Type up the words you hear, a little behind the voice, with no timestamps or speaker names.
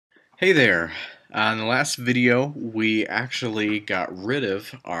Hey there. In the last video, we actually got rid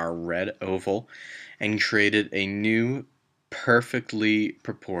of our red oval and created a new perfectly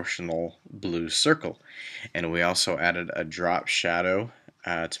proportional blue circle. And we also added a drop shadow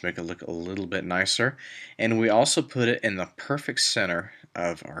to make it look a little bit nicer. And we also put it in the perfect center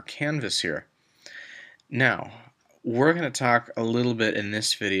of our canvas here. Now, we're going to talk a little bit in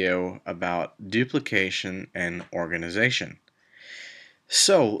this video about duplication and organization.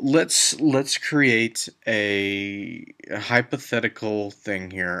 So let's create a hypothetical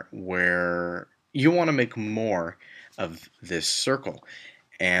thing here where you want to make more of this circle.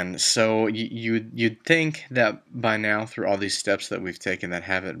 And so you'd think that by now, through all these steps that we've taken that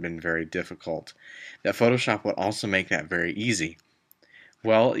haven't been very difficult, that Photoshop would also make that very easy.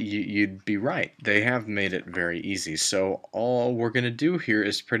 Well, you'd be right. They have made it very easy. So all we're going to do here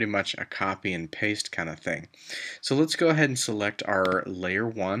is pretty much a copy and paste kind of thing. So let's go ahead and select our layer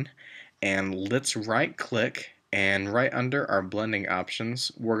 1 and let's right click, and right under our blending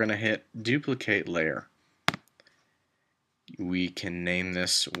options we're going to hit duplicate layer. We can name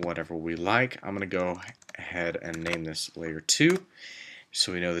this whatever we like. I'm going to go ahead and name this layer 2.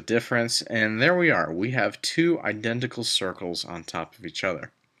 So we know the difference, and there we are. We have two identical circles on top of each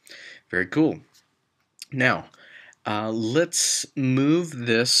other. Very cool. Now, let's move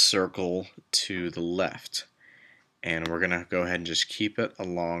this circle to the left, and we're going to go ahead and just keep it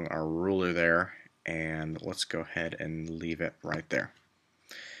along our ruler there, and let's go ahead and leave it right there.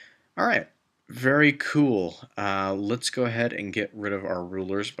 Alright, very cool. Let's go ahead and get rid of our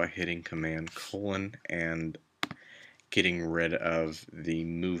rulers by hitting Command colon and getting rid of the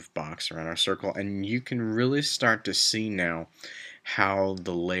move box around our circle, and you can really start to see now how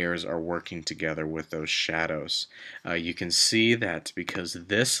the layers are working together with those shadows. You can see that because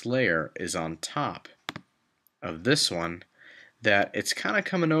this layer is on top of this one, that it's kind of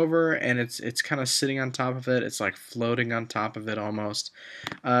coming over and it's kind of sitting on top of it. It's like floating on top of it almost.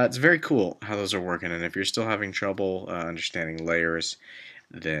 It's very cool how those are working, and if you're still having trouble understanding layers,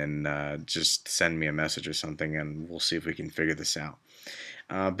 then just send me a message or something and we'll see if we can figure this out.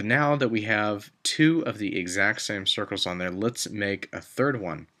 But now that we have two of the exact same circles on there, let's make a third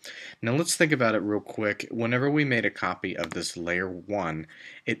one. Now let's think about it real quick. Whenever we made a copy of this layer 1,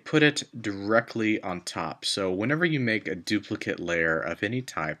 it put it directly on top. So whenever you make a duplicate layer of any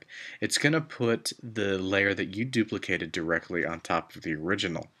type, it's going to put the layer that you duplicated directly on top of the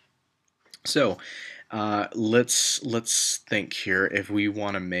original. So let's think here if we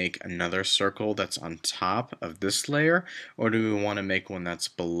want to make another circle that's on top of this layer, or do we want to make one that's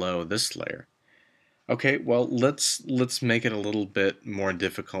below this layer? Okay, well let's make it a little bit more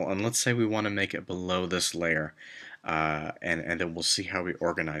difficult, and let's say we want to make it below this layer, and then we'll see how we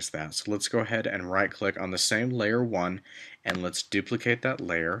organize that. So let's go ahead and right click on the same layer 1 and let's duplicate that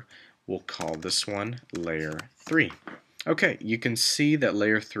layer. We'll call this one layer 3. Okay, you can see that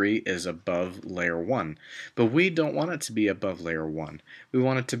layer 3 is above layer 1, but we don't want it to be above layer 1. We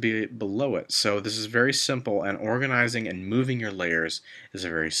want it to be below it. So this is very simple, and organizing and moving your layers is a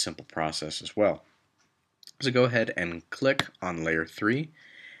very simple process as well. So go ahead and click on layer 3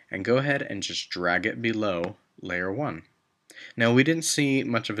 and go ahead and just drag it below layer 1. Now we didn't see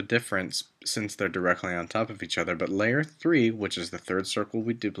much of a difference since they're directly on top of each other, but layer 3, which is the third circle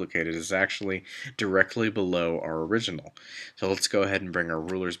we duplicated, is actually directly below our original. So let's go ahead and bring our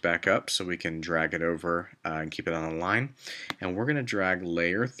rulers back up so we can drag it over and keep it on a line. And we're going to drag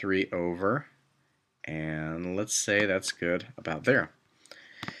layer 3 over, and let's say that's good about there.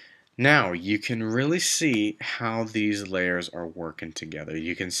 Now you can really see how these layers are working together.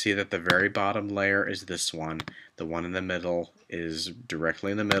 You can see that the very bottom layer is this one, the one in the middle is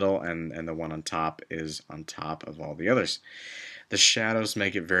directly in the middle, and the one on top is on top of all the others. The shadows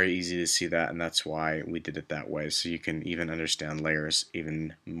make it very easy to see that, and that's why we did it that way, so you can even understand layers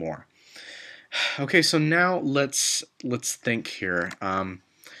even more. Okay, so now let's think here.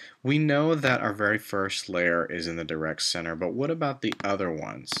 We know that our very first layer is in the direct center, but what about the other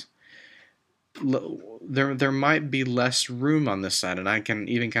ones? There might be less room on this side, and I can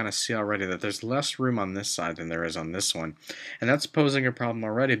even kind of see already that there's less room on this side than there is on this one, and that's posing a problem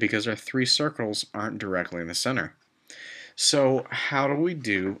already because our three circles aren't directly in the center. So how do we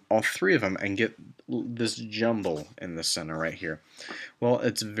do all three of them and get this jumble in the center right here? Well,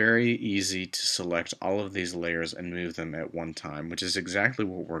 it's very easy to select all of these layers and move them at one time, which is exactly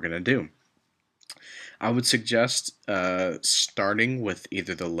what we're going to do. I would suggest starting with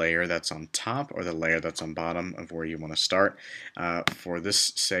either the layer that's on top or the layer that's on bottom of where you want to start. For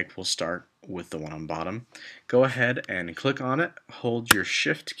this sake, we'll start with the one on bottom. Go ahead and click on it, hold your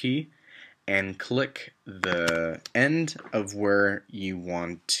shift key, and click the end of where you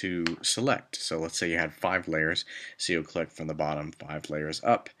want to select. So let's say you had 5 layers, so you'll click from the bottom 5 layers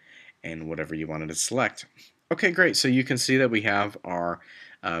up and whatever you wanted to select. Okay, great. So you can see that we have our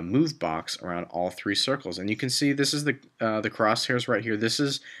move box around all 3 circles, and you can see this is the crosshairs right here. This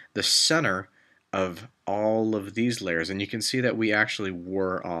is the center of all of these layers, and you can see that we actually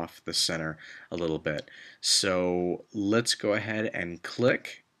were off the center a little bit. So let's go ahead and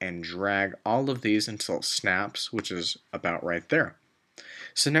click and drag all of these until it snaps, which is about right there.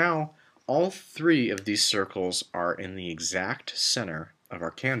 So now all 3 of these circles are in the exact center of our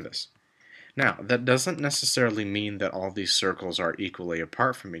canvas. Now, that doesn't necessarily mean that all these circles are equally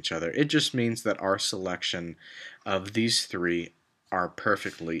apart from each other. It just means that our selection of these 3 are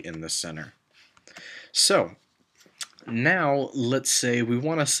perfectly in the center. So, now let's say we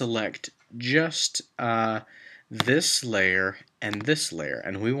want to select just this layer,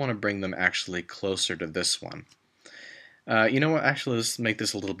 and we want to bring them actually closer to this one. You know what, actually let's make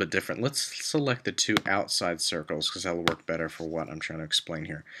this a little bit different. Let's select the 2 outside circles because that'll work better for what I'm trying to explain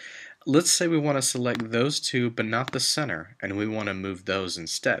here. Let's say we want to select those 2 but not the center, and we want to move those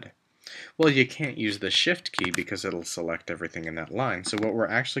instead. Well, you can't use the Shift key because it'll select everything in that line, so what we're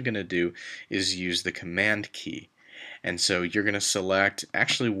actually going to do is use the Command key. And so you're going to select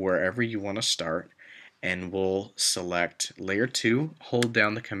actually wherever you want to start, and we'll select layer 2, hold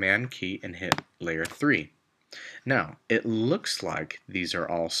down the Command key, and hit layer 3. Now, it looks like these are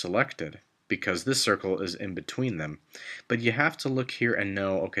all selected because this circle is in between them. But you have to look here and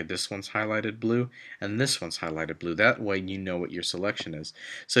know, okay, this one's highlighted blue and this one's highlighted blue. That way you know what your selection is.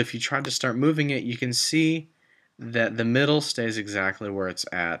 So if you try to start moving it, you can see that the middle stays exactly where it's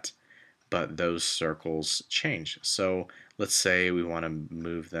at, but those circles change. So let's say we want to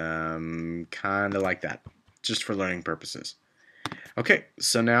move them kind of like that, just for learning purposes. Okay,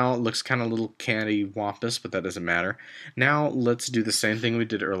 so now it looks kind of a little candy-wampus, but that doesn't matter. Now let's do the same thing we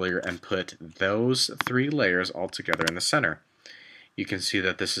did earlier and put those 3 layers all together in the center. You can see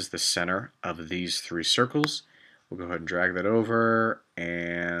that this is the center of these 3 circles. We'll go ahead and drag that over,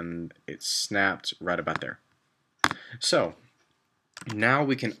 and it snapped right about there. So now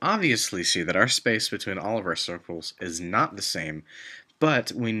we can obviously see that our space between all of our circles is not the same,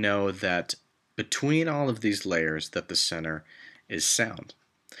 but we know that between all of these layers that the center is sound.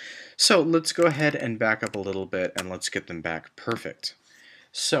 So let's go ahead and back up a little bit and let's get them back perfect.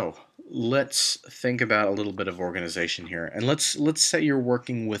 So let's think about a little bit of organization here, and let's say you're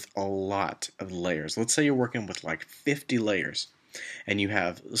working with a lot of layers. Let's say you're working with like 50 layers and you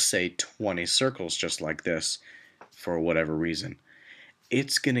have, say, 20 circles just like this for whatever reason.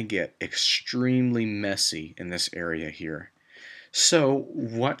 It's gonna get extremely messy in this area here. So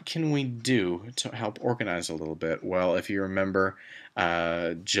what can we do to help organize a little bit? Well, if you remember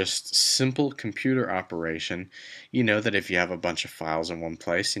just simple computer operation, you know that if you have a bunch of files in one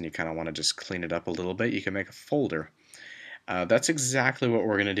place and you kind of want to just clean it up a little bit, you can make a folder. That's exactly what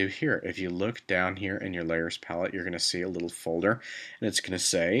we're going to do here. If you look down here in your layers palette, you're going to see a little folder, and it's going to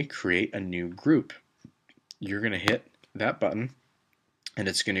say create a new group. You're going to hit that button, and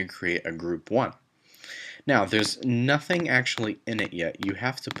it's going to create a group 1. Now, there's nothing actually in it yet. You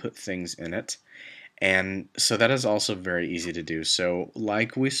have to put things in it, and so that is also very easy to do. So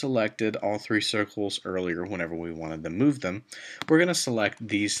like we selected all 3 circles earlier whenever we wanted to move them, we're going to select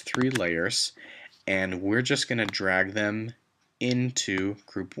these 3 layers, and we're just going to drag them into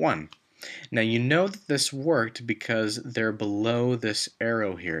group 1. Now you know that this worked because they're below this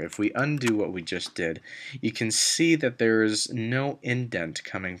arrow here. If we undo what we just did, you can see that there is no indent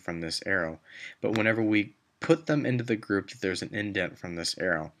coming from this arrow. But whenever we put them into the group, there's an indent from this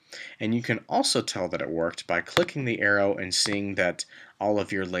arrow. And you can also tell that it worked by clicking the arrow and seeing that all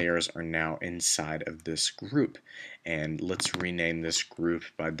of your layers are now inside of this group. And let's rename this group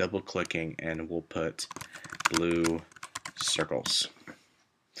by double clicking, and we'll put blue circles.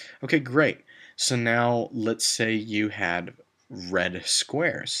 Okay, great. So now let's say you had red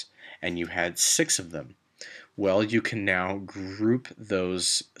squares and you had 6 of them. Well, you can now group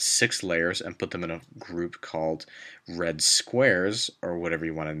those 6 layers and put them in a group called red squares, or whatever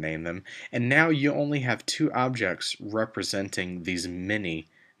you want to name them. And now you only have 2 objects representing these many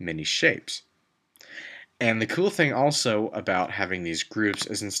shapes. And the cool thing also about having these groups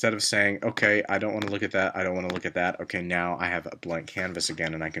is instead of saying, okay, I don't want to look at that, I don't want to look at that, okay, now I have a blank canvas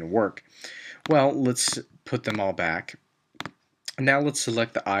again and I can work. Well, let's put them all back. Now let's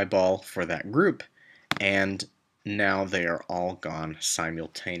select the eyeball for that group, and now they are all gone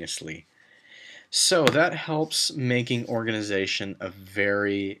simultaneously. So that helps making organization a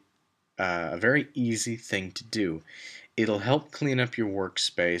very easy thing to do. It'll help clean up your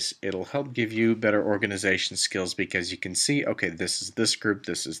workspace. It'll help give you better organization skills because you can see, okay, this is this group,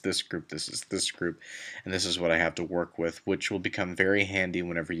 this is this group, this is this group, and this is what I have to work with, which will become very handy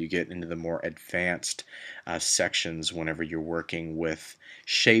whenever you get into the more advanced sections, whenever you're working with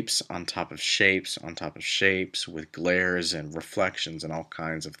shapes on top of shapes on top of shapes, with glares and reflections and all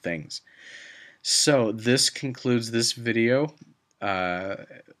kinds of things. So this concludes this video. Uh,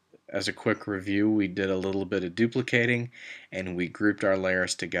 as a quick review, we did a little bit of duplicating and we grouped our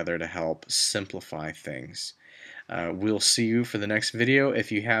layers together to help simplify things. We'll see you for the next video.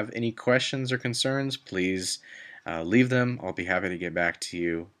 If you have any questions or concerns, please leave them. I'll be happy to get back to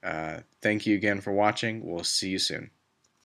you. Thank you again for watching. We'll see you soon.